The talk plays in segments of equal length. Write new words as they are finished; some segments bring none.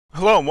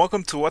Hello and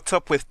welcome to What's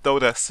Up with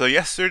Dota. So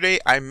yesterday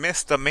I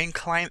missed the main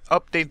client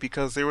update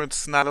because there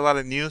was not a lot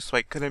of news, so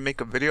I couldn't make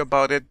a video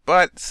about it.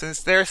 But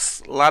since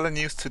there's a lot of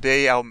news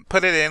today, I'll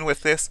put it in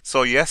with this.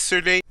 So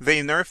yesterday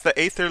they nerfed the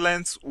Aether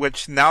Lens,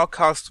 which now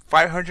costs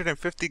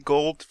 550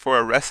 gold for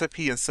a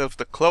recipe instead of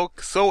the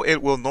cloak, so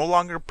it will no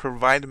longer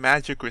provide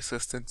magic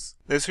resistance.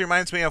 This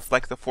reminds me of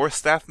like the Force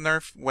Staff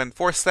nerf. When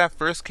Force Staff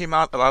first came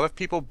out, a lot of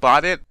people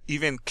bought it,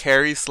 even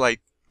carries like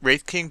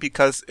Wraith King,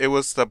 because it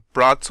was the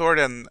broadsword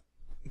and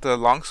the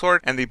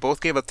longsword, and they both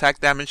gave attack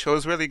damage, so it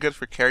was really good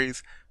for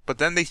carries. But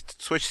then they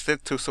switched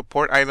it to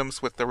support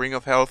items with the Ring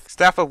of Health,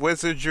 Staff of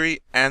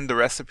Wizardry, and the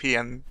recipe,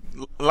 and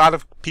a lot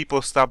of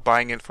people stopped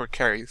buying it for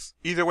carries.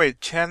 Either way,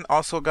 Chen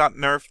also got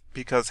nerfed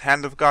because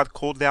Hand of God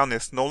cooldown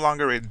is no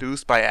longer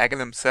reduced by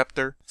Aghanim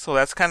Scepter. So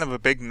that's kind of a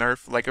big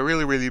nerf, like a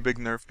really big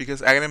nerf,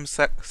 because Aghanim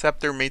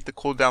Scepter made the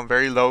cooldown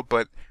very low,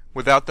 but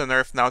without the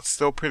nerf now it's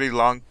still pretty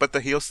long, but the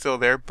heal's still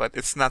there, but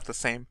it's not the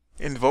same.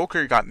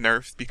 Invoker got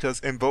nerfed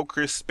because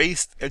Invoker's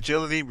spaced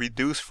agility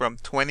reduced from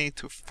 20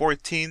 to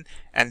 14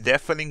 and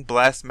Deafening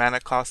Blast mana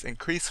cost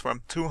increased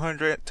from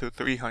 200 to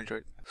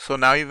 300. So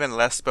now even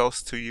less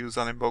spells to use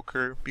on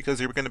Invoker because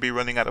you're going to be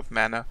running out of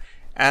mana,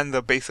 and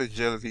the base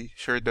agility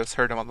sure does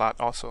hurt him a lot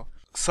also.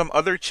 Some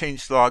other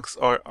changelogs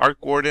are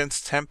Arc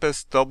Warden's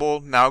Tempest Double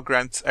now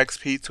grants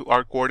XP to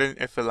Arc Warden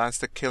if it lands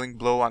the killing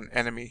blow on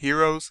enemy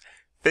heroes.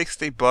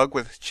 Fixed a bug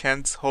with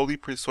Chen's Holy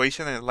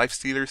Persuasion and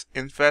Lifestealer's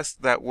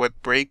Infest that would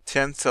break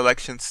Chen's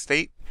selection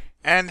state,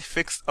 and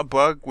fixed a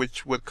bug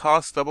which would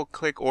cause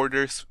double-click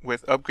orders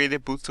with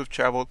upgraded Boots of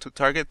Travel to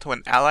target to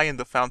an ally in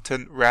the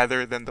fountain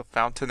rather than the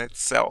fountain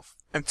itself.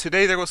 And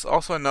today there was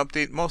also an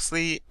update,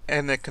 mostly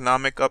an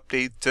economic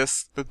update.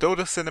 Just the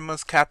Dota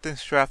Cinema's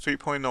Captain's Draft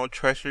 3.0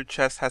 treasure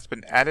chest has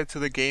been added to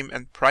the game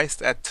and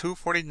priced at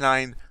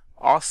 $249.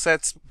 All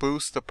sets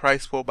boost the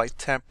price pool by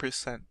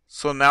 10%.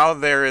 So now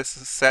there is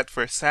a set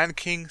for Sand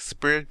King,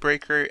 Spirit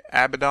Breaker,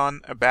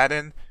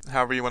 Abaddon,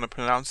 however you want to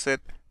pronounce it,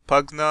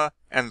 Pugna,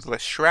 and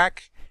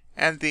Leshrac,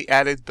 and the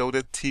added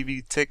Dota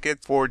TV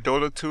ticket for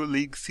Dota 2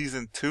 League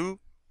Season 2,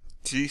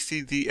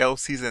 GCDL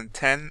Season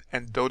 10,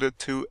 and Dota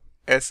 2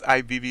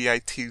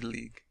 SIVVIT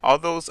League. All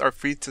those are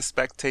free to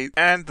spectate,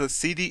 and the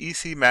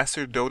CDEC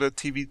Master Dota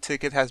TV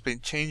ticket has been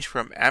changed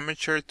from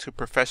amateur to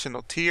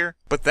professional tier.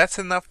 But that's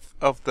enough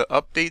of the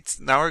updates.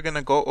 Now we're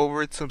gonna go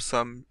over to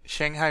some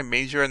Shanghai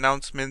major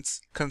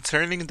announcements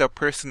concerning the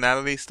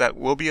personalities that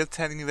will be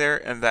attending there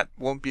and that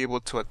won't be able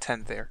to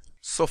attend there.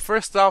 So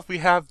first off, we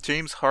have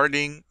James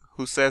Harding,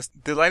 who says,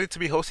 "Delighted to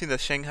be hosting the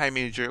Shanghai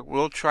major.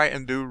 We'll try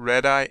and do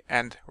Red Eye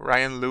and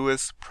Ryan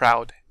Lewis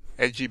proud.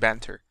 Edgy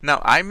banter." Now,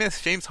 I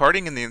miss James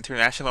Harding in the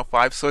International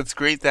 5, so it's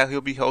great that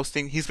he'll be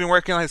hosting. He's been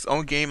working on his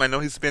own game. I know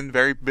he's been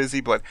very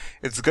busy, but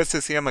it's good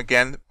to see him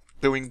again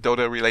doing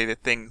Dota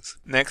related things.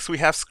 Next, we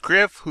have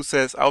Scriv, who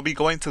says, "I'll be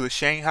going to the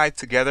Shanghai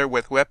together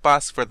with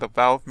Wetboss for the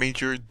Valve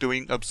major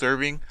doing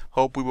observing.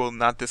 Hope we will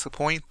not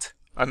disappoint."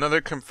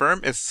 Another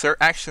confirm is Sir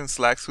Action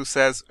Slacks, who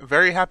says,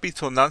 "Very happy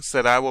to announce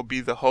that I will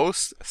be the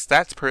host,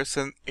 stats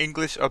person,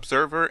 English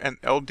observer, and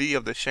LD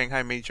of the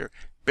Shanghai major.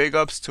 Big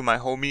ups to my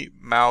homie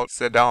Mao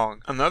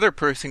Zedong." Another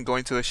person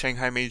going to the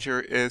Shanghai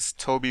major is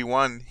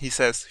Toby1. He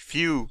says,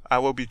 "Phew, I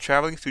will be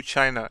traveling to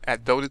China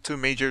at Dota 2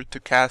 major to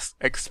cast.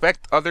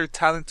 Expect other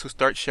talent to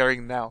start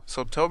sharing now."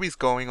 So Toby's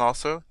going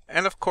also.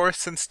 And of course,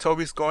 since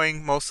Toby's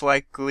going, most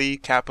likely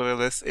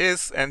Capitalist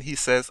is, and he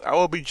says, "I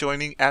will be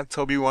joining at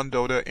Toby1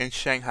 Dota in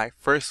Shanghai.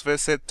 First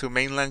visit to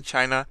mainland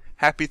China.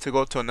 Happy to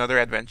go to another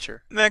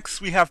adventure."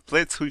 Next, we have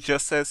Blitz, who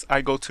just says,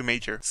 "I go to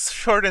major."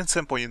 Short and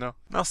simple, you know.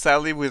 Now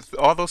sadly, with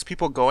all those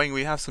people going,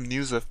 we have some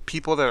news of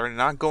people that are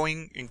not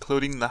going,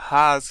 including the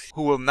Haas,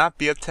 who will not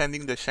be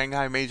attending the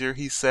Shanghai major.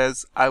 He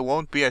says, "I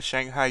won't be at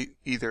Shanghai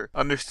either.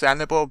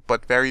 Understandable,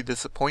 but very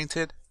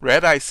disappointed."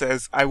 Red Eye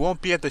says, "I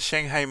won't be at the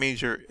Shanghai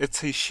major.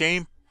 It's a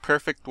shame.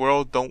 Perfect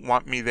World don't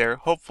want me there.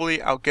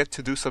 Hopefully I'll get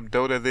to do some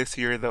Dota this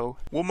year though."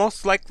 We'll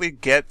most likely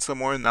get some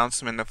more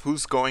announcement of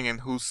who's going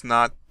and who's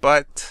not,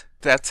 but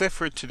that's it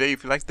for today.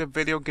 If you liked the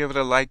video, give it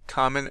a like,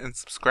 comment, and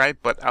subscribe,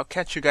 but I'll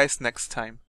catch you guys next time.